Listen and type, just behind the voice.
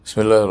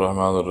بسم الله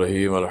الرحمن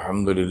الرحيم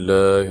الحمد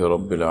لله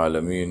رب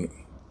العالمين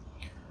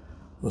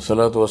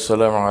والصلاة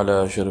والسلام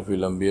على أشرف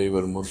الأنبياء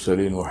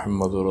والمرسلين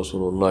محمد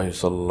رسول الله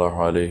صلى الله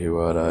عليه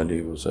وعلى آله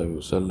وصحبه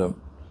وسلم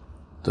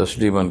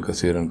تسليما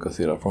كثيرا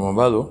كثيرا. From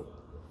Abadu,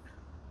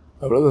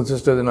 our brothers and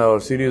sisters, in our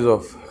series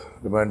of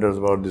reminders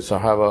about the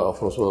Sahaba of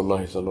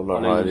Rasulullah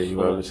sallallahu alaihi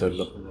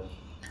wasallam,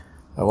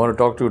 I want to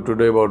talk to you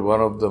today about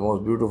one of the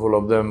most beautiful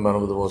of them, one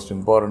of the most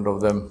important of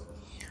them,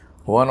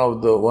 one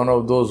of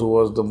those who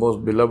was the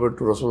most beloved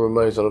to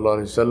Rasulullah sallallahu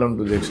alaihi wasallam,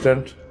 to the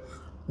extent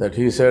that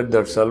he said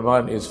that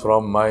Salman is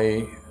from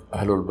my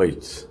Ahlul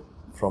Bayt,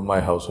 from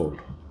my household,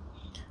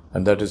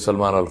 and that is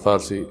Salman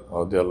al-Farsi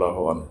radiyallahu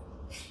anhu.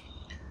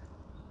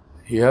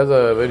 He has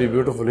a very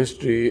beautiful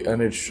history, and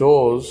it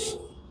shows,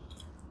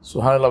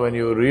 subhanAllah, when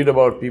you read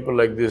about people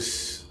like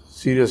this,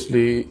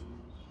 seriously,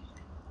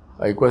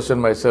 I question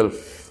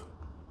myself,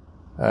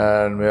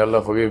 and may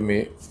Allah forgive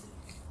me,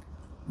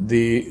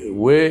 the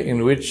way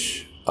in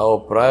which our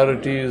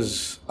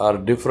priorities are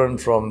different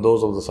from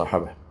those of the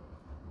Sahaba.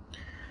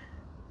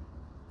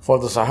 For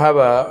the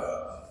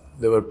Sahaba,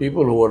 there were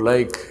people who were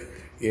like,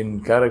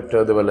 in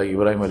character, they were like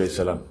Ibrahim alayhi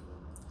salam.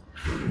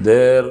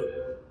 Their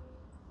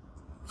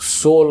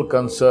sole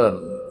concern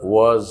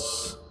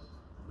was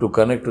to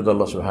connect with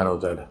Allah subhanahu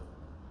wa ta'ala.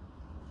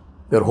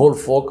 Their whole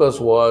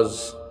focus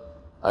was,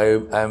 I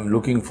am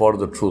looking for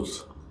the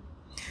truth.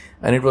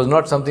 And it was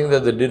not something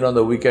that they did on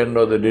the weekend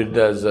or they did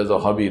as a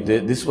hobby.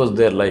 This was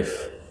their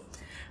life.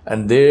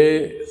 And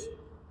they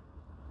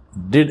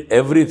did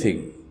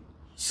everything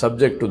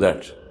subject to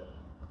that.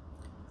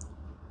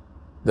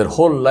 Their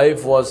whole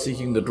life was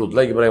seeking the truth,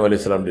 like Ibrahim alayhi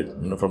salam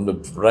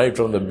did, right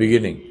from the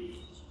beginning.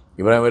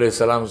 Ibrahim alayhi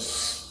salam's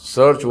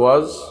search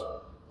was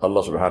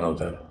Allah subhanahu wa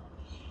ta'ala.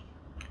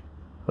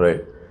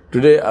 Right.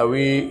 Today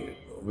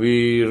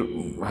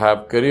we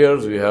have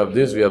careers, we have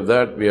this, we have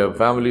that, we have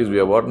families, we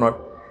have whatnot.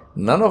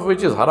 None of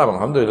which is haram.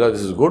 Alhamdulillah,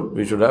 this is good.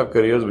 We should have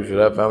careers, we should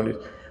have families.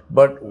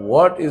 But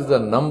what is the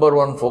number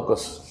one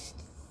focus?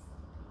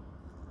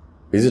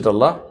 Is it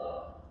Allah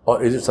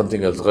or is it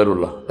something else?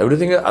 Ghairullah.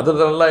 Everything other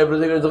than Allah,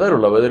 everything is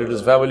Ghairullah, whether it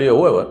is family or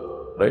whoever,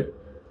 right?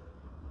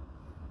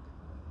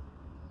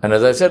 And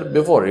as I said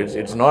before,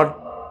 it's not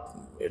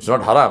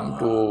haram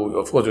to,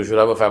 of course, you should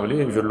have a family,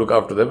 you should look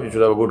after them, you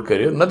should have a good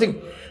career,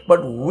 nothing.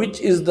 But which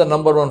is the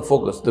number one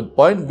focus? The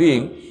point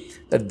being,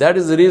 that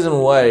is the reason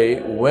why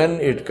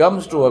when it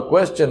comes to a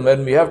question,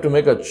 when we have to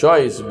make a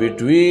choice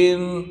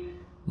between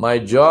my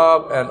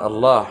job and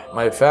Allah,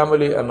 my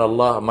family and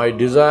Allah, my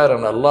desire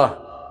and Allah,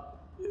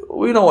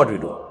 we know what we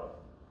do.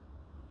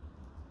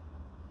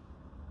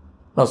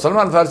 Now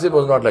Salman al-Farsi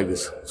was not like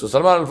this. So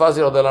Salman al-Farsi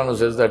radhiyallahu anhu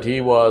says that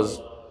he was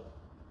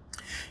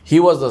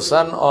the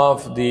son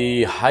of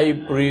the high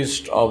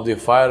priest of the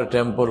fire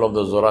temple of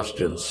the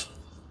Zoroastrians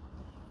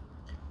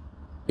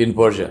in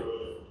Persia.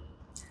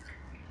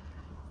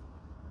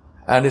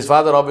 And his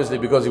father, obviously,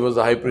 because he was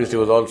the high priest, he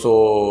was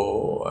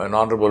also an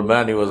honorable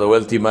man, he was a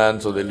wealthy man,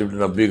 so they lived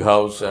in a big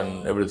house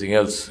and everything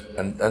else.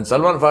 And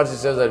Salman Farsi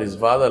says that his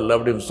father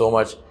loved him so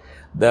much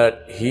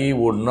that he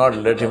would not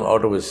let him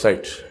out of his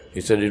sight.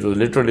 He said it was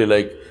literally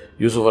like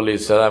Yusuf alayhi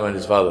salam and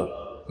his father.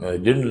 He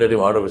didn't let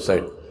him out of his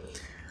sight.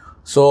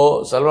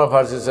 So Salman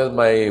Farsi says,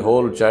 my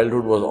whole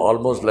childhood was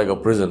almost like a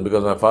prison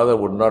because my father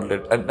would not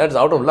let, and that's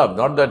out of love,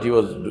 not that he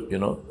was,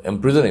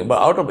 imprisoning,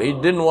 but he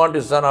didn't want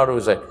his son out of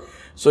his sight.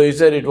 So he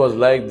said it was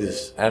like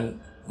this,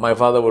 and my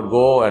father would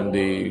go and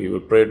he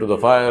would pray to the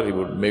fire, he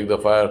would make the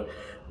fire,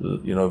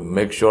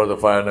 make sure the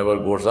fire never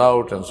goes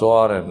out and so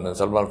on, and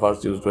Salman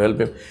Farsi used to help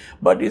him.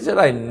 But he said,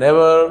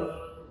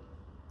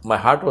 my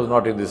heart was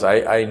not in this,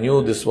 I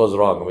knew this was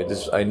wrong,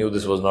 I knew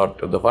this was not,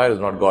 the fire is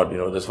not God,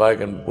 this fire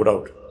can put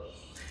out.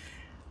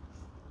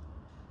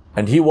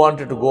 And he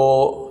wanted to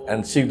go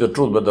and seek the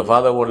truth, but the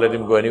father won't let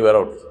him go anywhere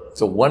out.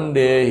 So one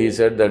day he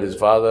said that his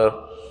father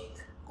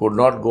could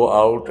not go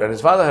out, and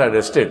his father had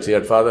estates.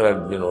 His father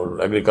had,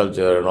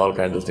 agriculture and all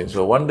kinds of things.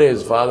 So one day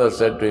his father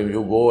said to him,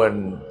 you go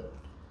and,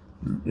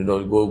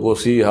 go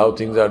see how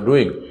things are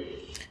doing.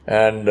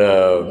 And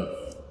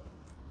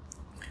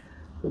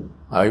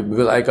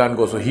because I can't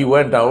go. So he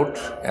went out,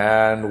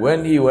 and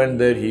when he went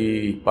there,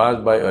 he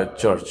passed by a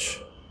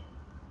church.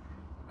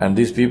 And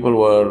these people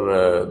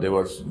were, they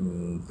were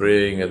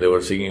praying and they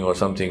were singing or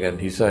something,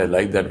 and he said, I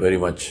liked that very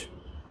much,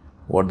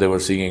 what they were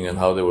singing and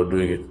how they were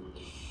doing it.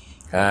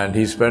 And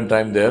he spent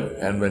time there,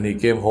 and when he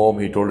came home,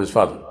 he told his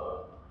father.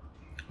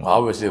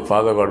 Obviously, the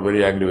father got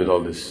very angry with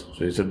all this.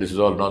 So he said, this is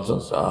all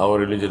nonsense. Our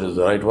religion is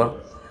the right one.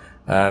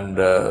 And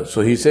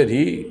so he said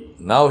he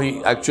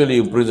actually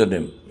imprisoned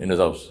him in his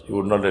house. He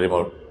would not let him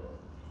out.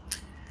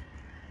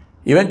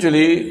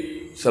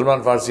 Eventually,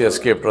 Salman Farsi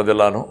escaped,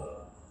 radhiyallahu anhu,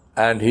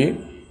 and he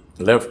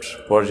left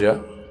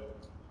Persia.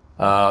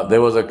 There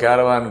was a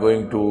caravan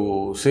going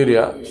to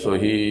Syria, so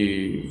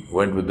he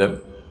went with them.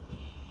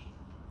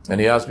 And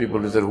he asked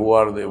people, he said, who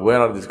are they? Where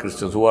are these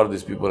Christians? Who are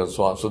these people? And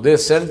so on. So they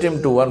sent him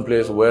to one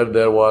place where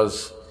there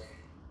was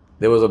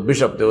a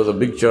bishop, there was a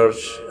big church,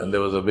 and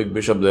there was a big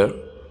bishop there.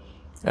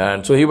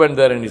 And so he went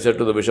there and he said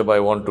to the bishop, I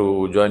want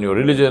to join your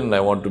religion, I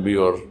want to be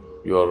your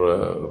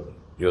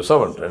your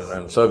servant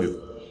and serve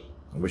you.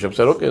 The bishop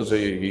said, okay. So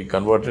he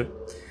converted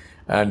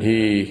and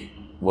he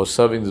was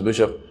serving this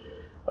bishop.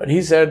 But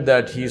he said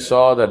that he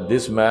saw that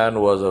this man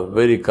was a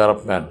very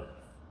corrupt man.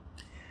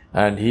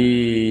 And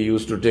he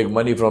used to take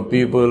money from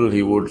people.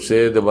 He would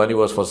say the money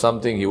was for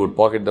something. He would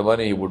pocket the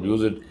money. He would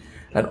use it.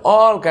 And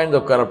all kinds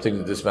of corrupt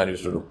things this man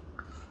used to do.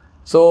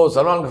 So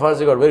Salman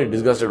al-Farsi got very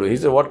disgusted with it. He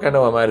said, what kind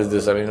of a man is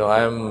this? I mean, I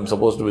am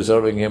supposed to be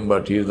serving him,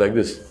 but he is like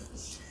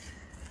this.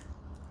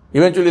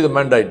 Eventually the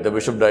man died. The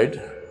bishop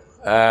died.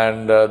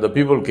 And the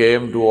people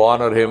came to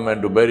honor him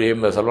and to bury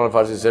him. Salman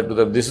al-Farsi said to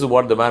them, this is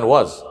what the man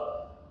was.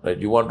 Right?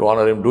 You want to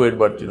honor him, do it,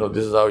 but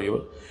this is how you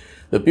will.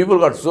 The people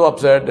got so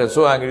upset and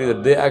so angry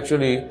that they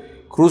actually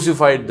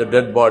crucified the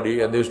dead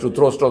body and they used to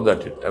throw stones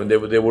at it. I mean,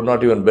 they would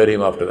not even bury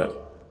him after that.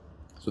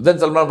 So then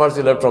Salman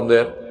al-Farsi left from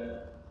there.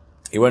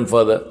 He went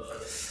further.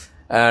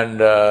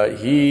 And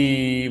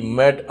he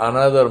met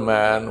another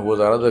man who was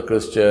another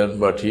Christian,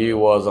 but he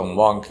was a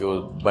monk. He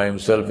was by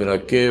himself in a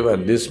cave,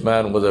 and this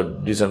man was a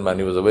decent man.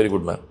 He was a very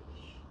good man.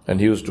 And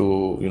he used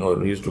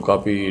to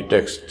copy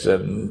texts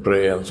and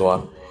pray and so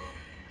on.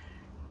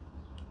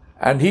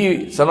 And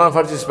Salman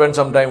al-Farsi spent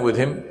some time with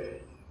him,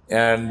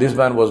 and this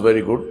man was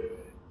very good.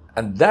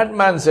 And that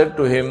man said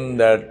to him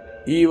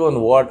that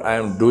even what I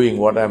am doing,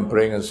 what I am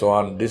praying and so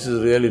on, this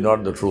is really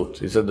not the truth.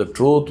 He said the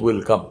truth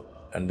will come,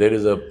 and there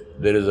is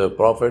a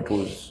prophet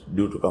who is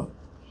due to come.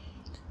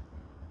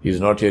 He is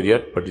not here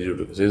yet, but he is due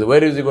to come. So he said,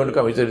 where is he going to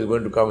come? He said he is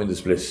going to come in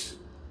this place.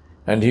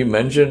 And he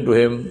mentioned to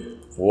him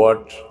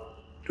what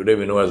today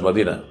we know as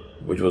Medina,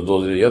 which was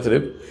those days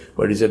Yathrib.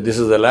 But he said, this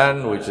is the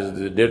land which is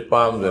the date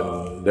palms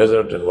and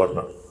desert and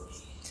whatnot.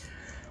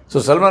 So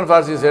Salman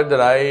al-Farsi said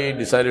that I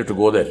decided to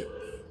go there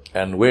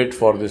and wait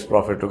for this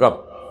prophet to come.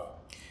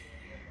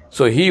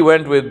 So he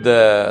went with,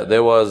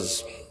 there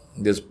was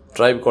this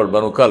tribe called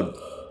Banu Kalb.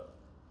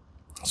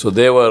 So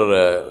they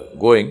were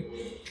going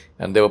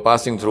and they were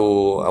passing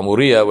through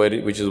Amuriya,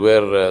 which is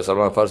where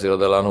Salman al-Farsi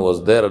radhiyallahu anhu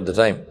was there at the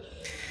time.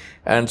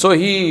 And so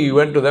he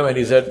went to them and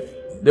he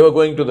said, they were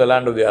going to the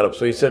land of the Arabs.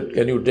 So he said,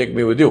 can you take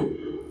me with you?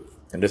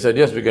 And they said,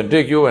 yes, we can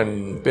take you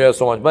and pay us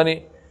so much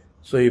money.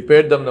 So he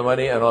paid them the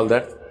money and all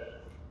that.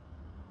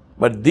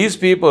 But these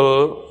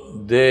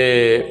people,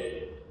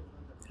 they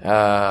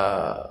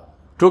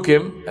took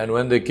him, and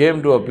when they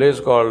came to a place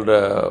called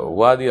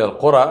Wadi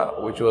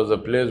al-Qura, which was a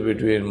place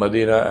between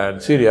Medina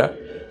and Syria,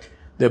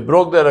 they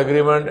broke their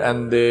agreement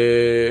and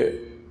they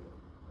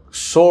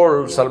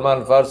sold Salman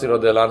al-Farsi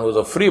radhiyallahu anhu, who was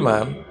a free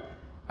man,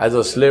 as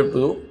a slave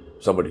to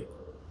somebody.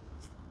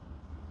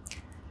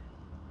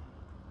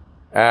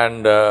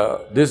 And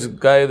this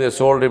guy they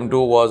sold him to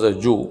was a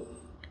Jew.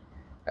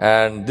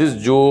 And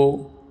this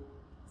Jew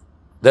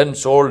then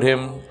sold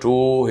him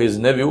to his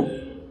nephew,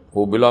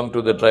 who belonged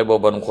to the tribe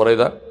of Banu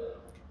Qurayza.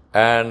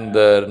 And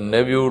the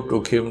nephew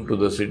took him to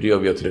the city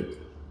of Yathrib,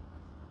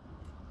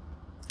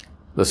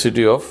 the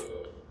city of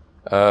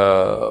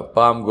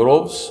palm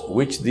groves,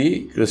 which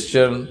the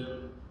Christian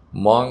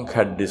monk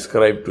had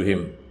described to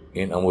him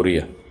in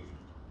Amuriya.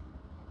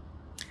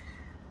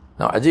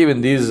 Now, Ajib, in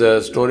these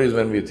stories,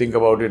 when we think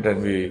about it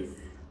and we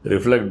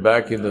reflect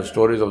back in the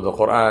stories of the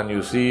Quran,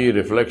 you see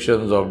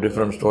reflections of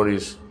different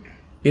stories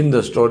in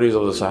the stories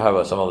of the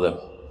Sahaba, some of them.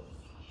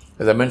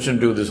 As I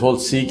mentioned to you, this whole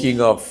seeking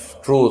of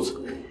truth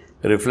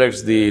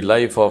reflects the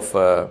life of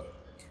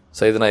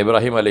Sayyidina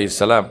Ibrahim alayhi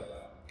salam.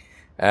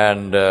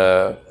 And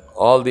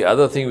all the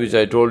other things which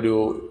I told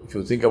you, if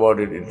you think about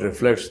it, it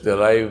reflects the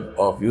life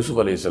of Yusuf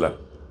alayhi salam.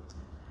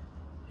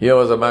 Here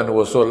was a man who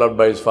was so loved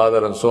by his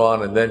father and so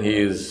on, and then he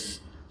is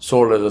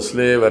sold as a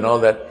slave and all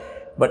that.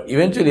 But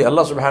eventually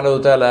Allah subhanahu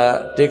wa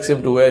ta'ala takes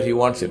him to where he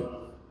wants him.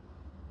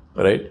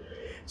 Right?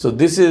 So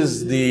this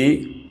is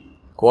the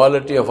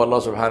quality of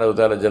Allah subhanahu wa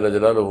ta'ala Jalla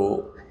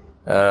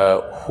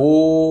Jalaluhu,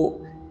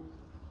 who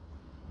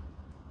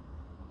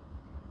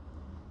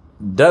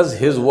does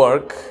his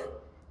work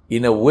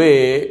in a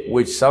way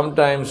which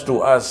sometimes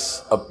to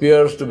us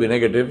appears to be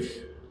negative,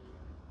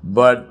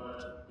 but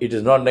it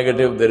is not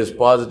negative, there is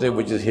positive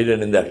which is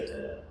hidden in that.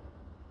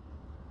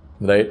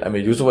 Right? I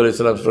mean, Yusuf alayhi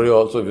salam's story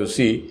also, if you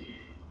see,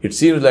 it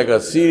seems like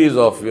a series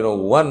of,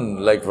 from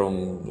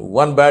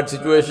one bad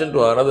situation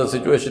to another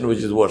situation which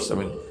is worse. I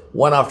mean,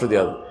 one after the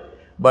other.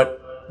 But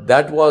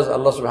that was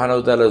Allah subhanahu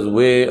wa ta'ala's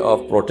way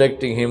of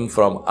protecting him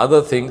from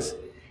other things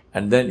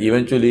and then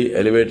eventually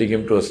elevating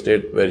him to a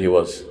state where he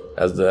was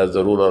as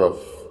the ruler of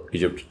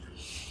Egypt.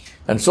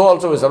 And so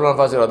also with Salman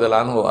al-Farsi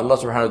radhiyallahu anhu, Allah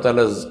subhanahu wa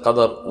ta'ala's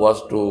qadar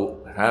was to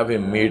have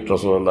him meet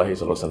Rasulullah sallallahu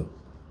alaihi wasallam.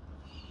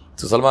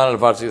 So Salman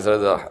al-Farsi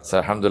says,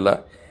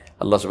 alhamdulillah,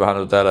 Allah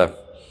subhanahu wa ta'ala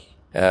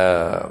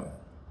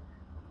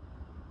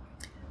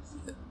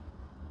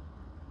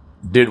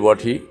did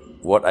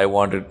what I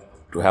wanted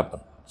to happen.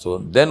 So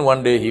then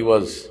one day he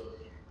was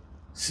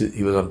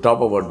on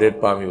top of a date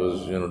palm, he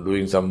was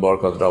doing some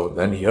work on top of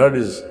it. And he heard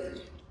his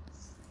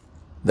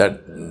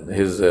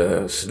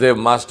slave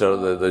master,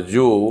 the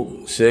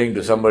Jew, saying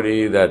to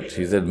somebody that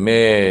he said,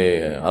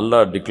 may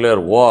Allah declare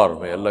war,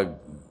 may Allah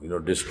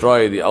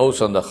destroy the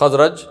Aus and the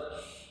Khazraj,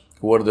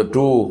 who were the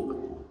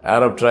two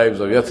Arab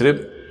tribes of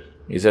Yathrib,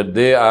 He said,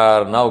 they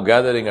are now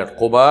gathering at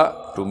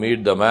Quba to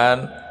meet the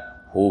man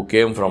who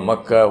came from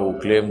Makkah, who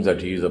claims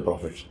that he is a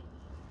prophet.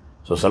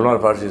 So Salman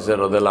al-Farsi said,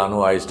 Radhiyallahu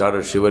anhu, I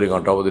started shivering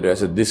on top of the day. I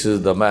said, this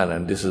is the man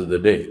and this is the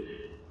day.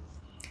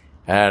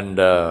 And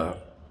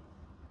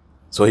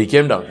so he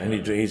came down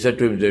and he said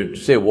to him,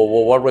 say,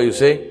 what were you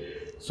saying?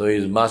 So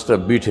his master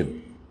beat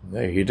him.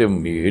 He hit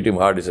him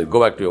hard. He said, go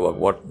back to your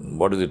work.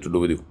 What is it to do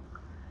with you?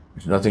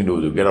 It's nothing to do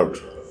with you. Get out.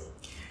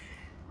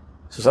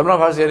 So Salman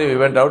al-Farsi, he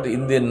went out.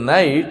 In the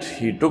night,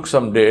 he took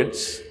some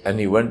dates and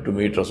he went to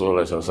meet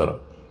Rasulullah sallallahu alaihi wasallam.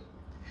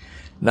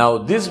 Now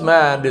this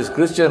man, this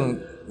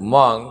Christian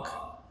monk,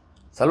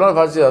 Salman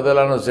al-Farsi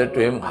radhiyallahu anhu said to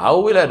him,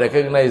 how will I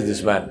recognize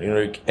this man?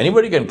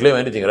 Anybody can claim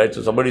anything, right?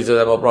 So somebody says,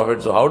 I'm a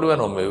prophet, so how do I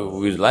know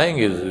who is lying,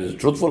 is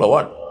truthful or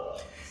what?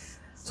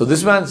 So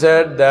this man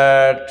said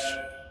that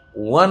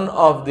one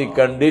of the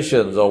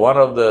conditions or one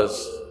of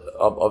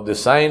the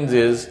signs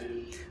is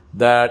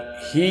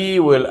that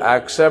he will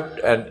accept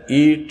and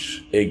eat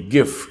a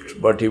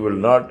gift, but he will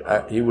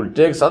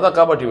take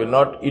sadaqah, but he will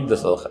not eat the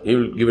sadaqah. He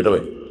will give it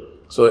away.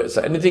 So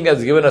anything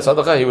as given as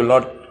sadaqah, he will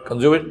not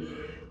consume it.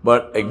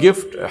 But a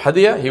gift, a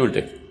hadiyah, he will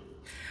take.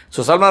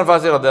 So Salman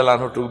al-Farsi radhiyallahu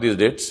anhu took these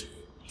dates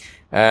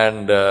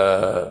and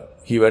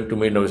he went to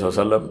meet Nabi sallallahu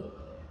alaihi wasallam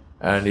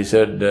and he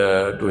said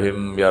to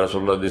him, Ya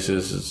Rasulullah, this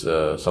is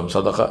some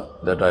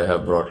sadaqah that I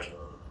have brought.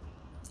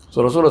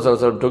 So Rasulullah sallallahu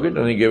alaihi wasallam took it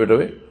and he gave it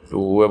away to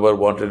whoever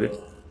wanted it.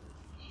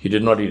 He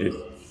did not eat it.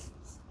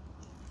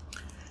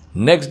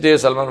 Next day,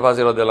 Salman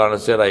al-Farsi radhiyallahu anhu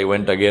said, I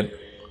went again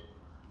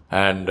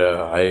and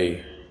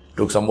I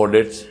took some more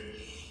dates.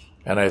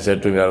 And I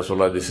said to him, Ya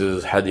Rasulullah, this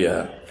is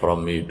hadiyah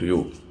from me to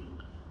you.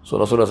 So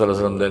Rasulullah sallallahu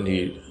alaihi wasallam, then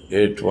he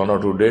ate 1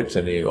 or 2 dates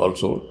and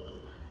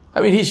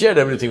he shared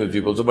everything with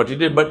people. So, but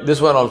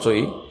this one also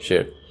he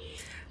shared.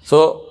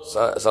 So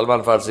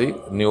Salman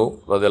Farsi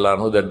knew, radhiyallahu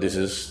anhu, that this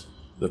is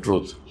the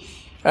truth.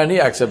 And he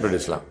accepted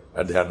Islam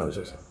at the hand of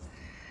Islam.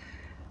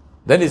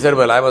 Then he said,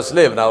 well, I'm a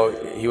slave. Now,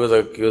 he was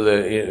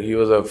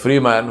a free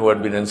man who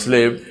had been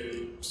enslaved.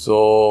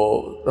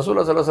 So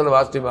Rasulullah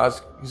sallallahu alaihi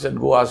wasallam he said,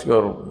 go ask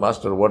your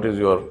master, what is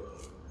your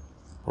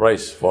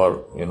price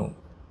for,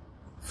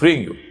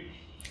 freeing you?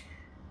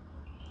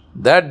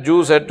 That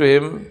Jew said to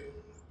him,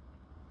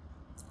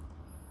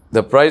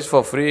 the price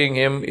for freeing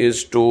him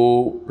is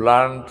to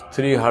plant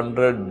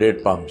 300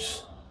 date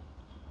palms.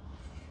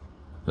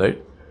 Right?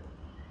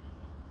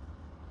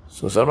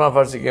 So Salman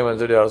Farsi came and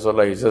said, Ya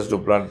Rasulullah, he says to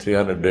plant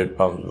 300 date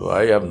palms.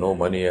 I have no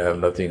money, I have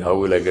nothing. How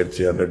will I get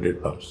 300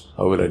 date palms?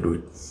 How will I do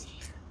it?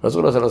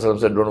 Rasulullah sallallahu alaihi wasallam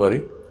said, don't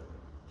worry.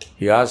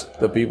 He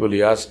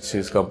asked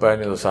his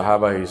companions, the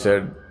Sahaba, he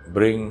said,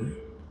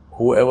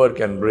 whoever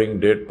can bring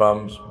date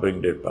palms,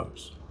 bring date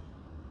palms.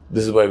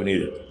 This is why we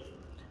need it.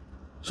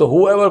 So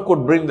whoever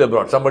could bring, they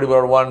brought. Somebody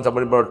brought 1,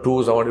 somebody brought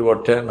 2, somebody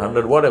brought 10,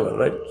 100, whatever,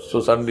 right?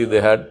 So suddenly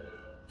they had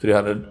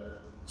 300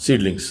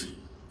 seedlings.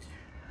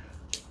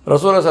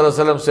 Rasulullah sallallahu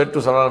alaihi wasallam said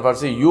to Salman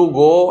al-Farsi, you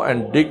go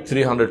and dig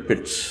 300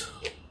 pits.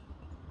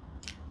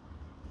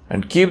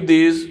 And keep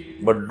these,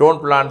 but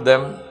don't plant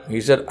them. He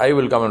said, I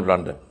will come and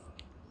plant them.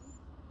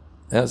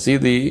 Yeah, see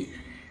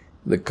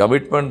the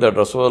commitment that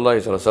Rasulullah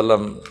sallallahu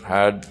alaihi wasallam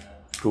had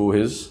to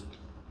his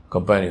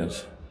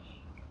companions.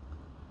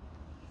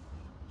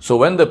 So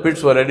when the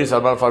pits were ready,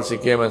 Salman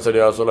al-Farsi came and said,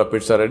 Ya Rasulullah,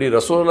 pits are ready.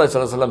 Rasulullah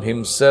sallallahu alaihi wasallam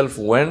himself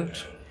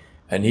went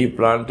and he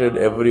planted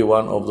every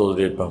one of those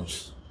date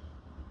palms.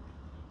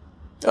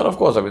 And of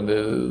course,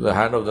 the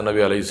hand of the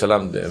Nabi alayhi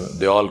salam,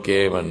 they all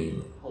came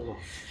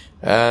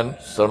and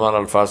Salman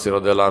al-Farsi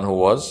radhiyallahu anhu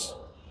was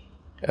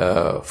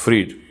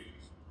freed.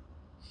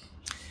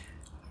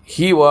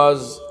 He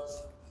was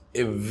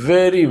a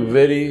very,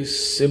 very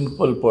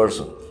simple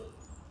person.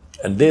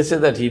 And they say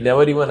that he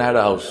never even had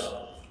a house.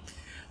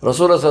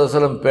 Rasulullah sallallahu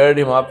alaihi wasallam paired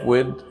him up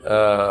with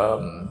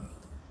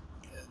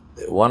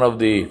one of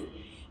the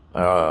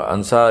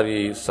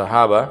Ansari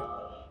Sahaba,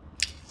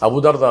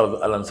 Abu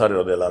Darda al-Ansari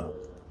radhiyallahu anhu.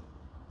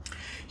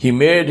 He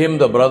made him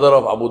the brother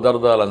of Abu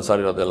Darda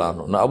al-Ansari radhiyallahu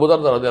anhu. Now Abu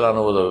Darda radhiyallahu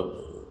anhu was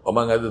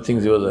among other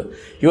things, he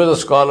was a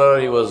scholar,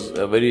 he was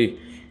a very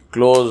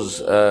close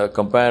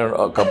companion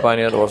of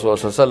Rasulullah sallallahu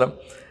alaihi wasallam.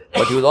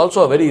 But he was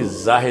also a very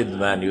zahid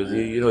man. He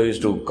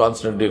used to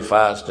constantly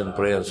fast and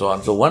pray and so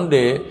on. So one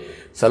day,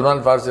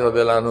 Salman Farsi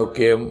radhiyallahu anhu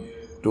came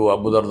to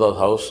Abu Darda's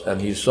house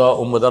and he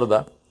saw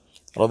Darda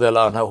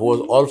radhiyallahu anha, who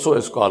was also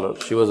a scholar.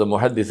 She was a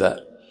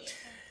muhadditha.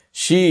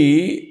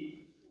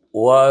 She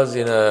was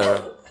in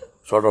a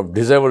sort of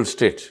disabled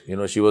state.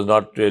 She was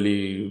not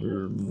really,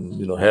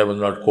 hair was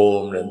not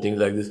combed and things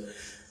like this.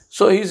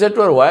 So he said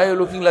to her, why are you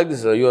looking like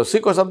this? You are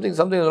sick or something?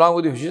 Something is wrong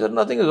with you. She said,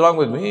 nothing is wrong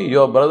with me.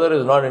 Your brother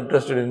is not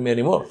interested in me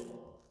anymore.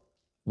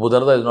 Abu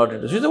Darda is not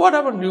interested. She said, what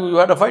happened? You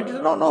had a fight? He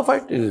said, no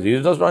fight. He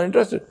is just not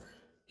interested.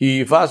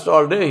 He fasts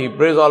all day. He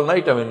prays all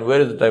night. Where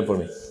is the time for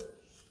me?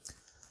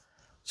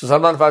 So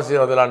Salman Farsi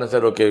radhiyallahu anhu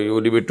said, okay, you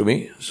leave it to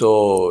me.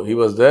 So he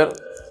was there.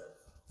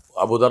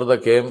 Abu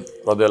Darda came,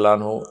 radhiyallahu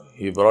anhu.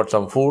 He brought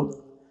some food.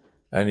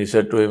 And he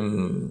said to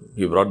him,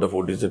 he brought the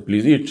food. He said,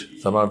 please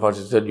eat. Salman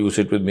Farsi said, you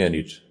sit with me and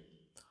eat.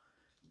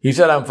 He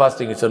said, I'm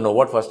fasting. He said, no,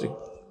 what fasting?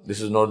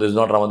 This is not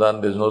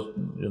Ramadan, there's no,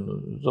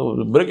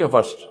 so break your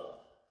fast.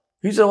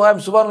 He said, I'm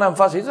subhanAllah, I'm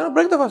fast. He said,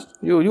 break the fast.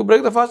 You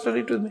break the fast and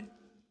eat with me.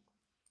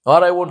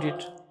 Or I won't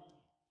eat.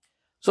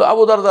 So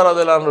Abu Darda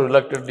radiallahu anhu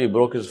reluctantly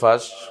broke his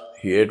fast.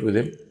 He ate with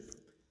him.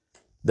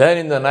 Then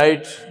in the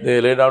night, they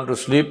lay down to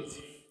sleep.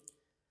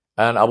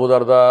 And Abu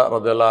Darda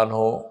radiallahu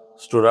anhu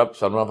stood up.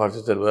 Salman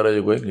Farsi said, where are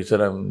you going? He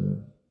said,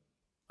 I'm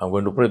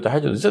going to pray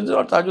tahajjud. He said, it's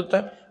not tahajjud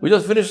time. We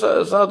just finished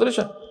Salatul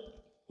Isha.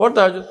 What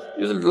tahajjud?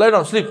 He said, lie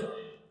down, sleep.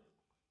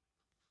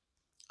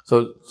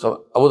 So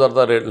Abu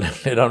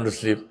Darda lay down to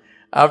sleep.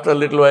 After a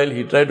little while,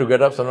 he tried to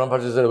get up. Salman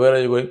Farsi said, where are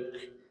you going?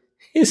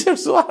 He said,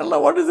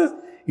 subhanAllah, what is this?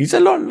 He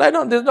said, Lord, lie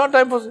down. There's not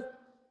time for this.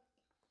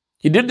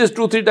 He did this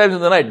 2-3 times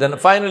in the night. Then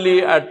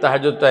finally at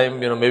tahajjud time,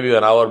 maybe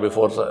an hour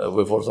before Salat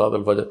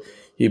al-Fajr,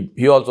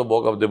 he also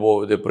woke up.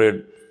 They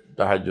prayed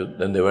tahajjud.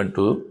 Then they went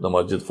to the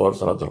masjid for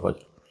Salat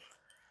al-Fajr.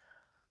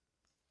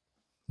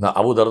 Now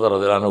Abu Darda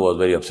radiallahu anhu was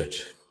very upset.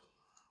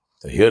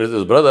 So here is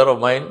this brother of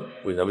mine,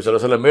 which Nabi Sallallahu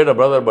Alaihi Wasallam made a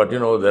brother, but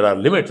there are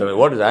limits. I mean,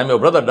 what is, I am your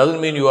brother, doesn't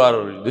mean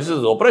this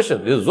is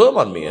oppression, this is zulm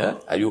on me.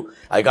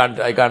 I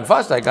can't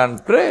fast, I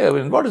can't pray. I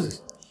mean, what is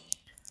this?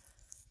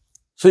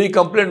 So he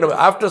complained.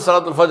 After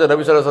Salat al-Fajr,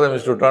 Nabi Sallallahu Alaihi Wasallam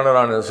used to turn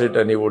around and sit,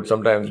 and he would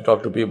sometimes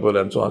talk to people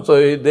and so on. So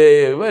Ya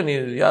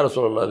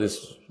Rasulullah,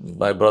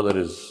 my brother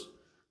is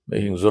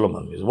making zulm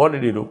on me. So what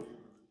did he do?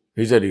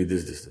 He said,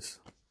 this.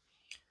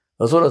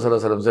 Rasulullah Sallallahu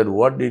Alaihi Wasallam said,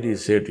 what did he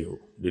say to you?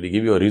 Did he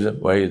give you a reason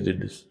why he did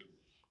this?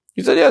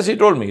 He said, yes, he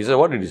told me. He said,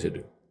 what did he say to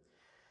you?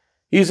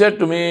 He said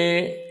to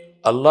me,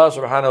 Allah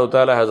subhanahu wa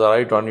ta'ala has a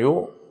right on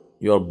you,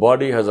 your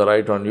body has a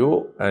right on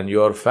you, and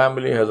your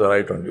family has a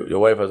right on you, your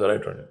wife has a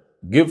right on you.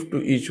 Give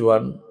to each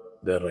one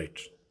their right.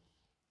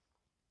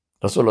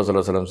 Rasulullah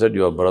Sallallahu Alaihi Wasallam said,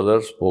 your brother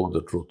spoke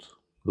the truth.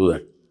 Do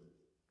that.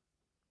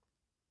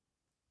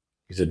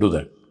 He said, do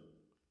that.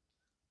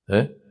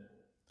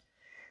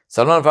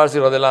 Salman Farsi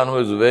radiallahu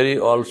anhu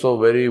is also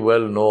very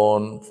well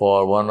known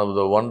for one of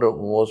the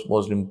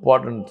most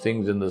important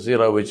things in the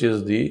seerah, which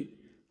is the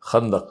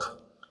Khandaq.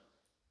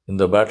 In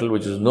the battle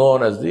which is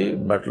known as the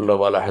Battle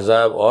of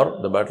Al-Ahzab or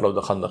the Battle of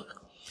the Khandaq,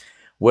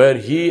 where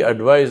he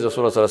advised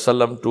Rasulullah Sallallahu Alaihi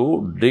Wasallam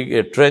to dig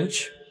a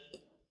trench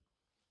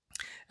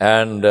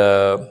and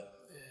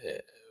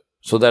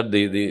so that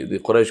the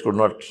Quraysh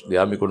the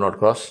army could not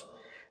cross.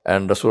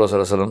 And Rasulullah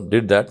Sallallahu Alaihi Wasallam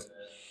did that.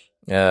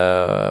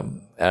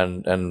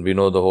 And we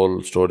know the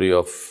whole story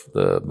of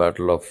the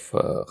Battle of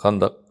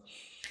Khandaq.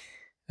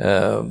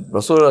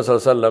 Rasulullah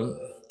Sallallahu Alaihi Wasallam,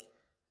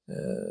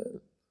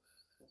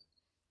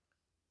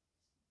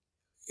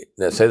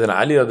 Sayyidina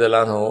Ali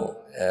radiallahu anhu,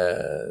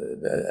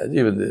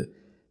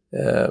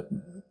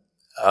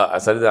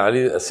 Sayyidina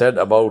Ali said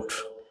about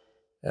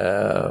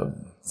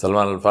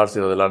Salman al-Farsi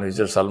radiallahu anhu, he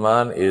said,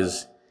 Salman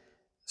is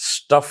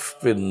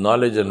stuffed with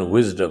knowledge and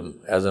wisdom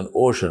as an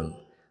ocean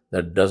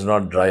that does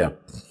not dry up.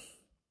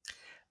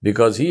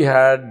 Because he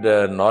had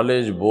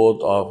knowledge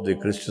both of the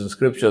Christian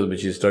scriptures,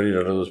 which he studied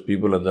under those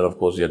people, and then of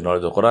course he had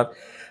knowledge of the Quran.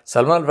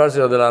 Salman Farsi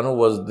radiallahu anhu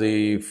was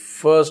the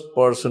first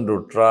person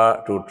to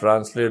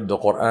translate the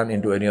Quran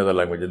into any other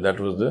language, and that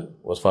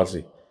was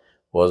Farsi,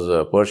 was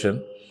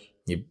Persian.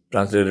 He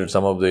translated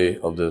some of the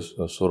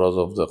surahs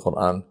of the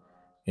Quran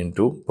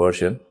into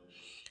Persian,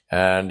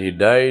 and he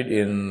died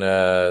in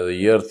the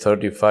year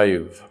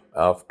 35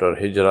 after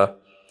Hijrah,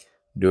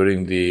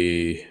 during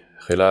the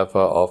Khilafah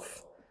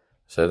of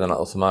Sayyidina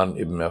Uthman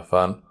ibn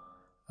Affan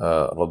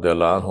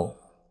radiallahu anhu.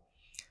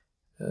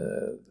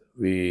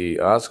 We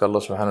ask Allah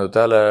subhanahu wa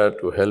ta'ala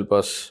to help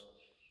us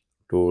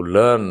to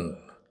learn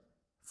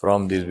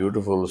from these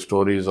beautiful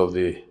stories of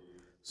the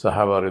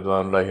Sahaba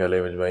Ridwanullahi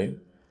alayhim ajma'in,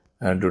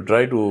 and to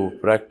try to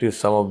practice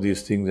some of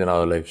these things in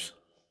our lives.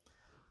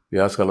 We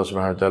ask Allah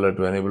subhanahu wa ta'ala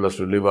to enable us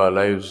to live our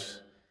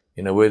lives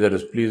in a way that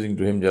is pleasing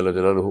to Him Jalla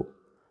Jalaluhu,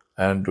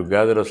 and to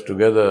gather us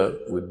together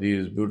with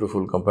these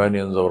beautiful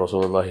companions of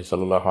Rasulullah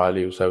sallallahu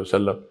alayhi wa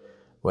sallam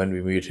when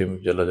we meet Him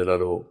Jalla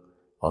Jalaluhu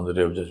on the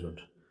Day of Judgment.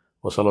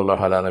 Wa sallallahu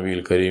ala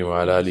nabiyil kareem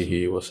wa ala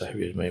alihi wa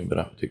sahbihi ajma'in bi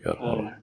rahmatika ya arhamar rahimin.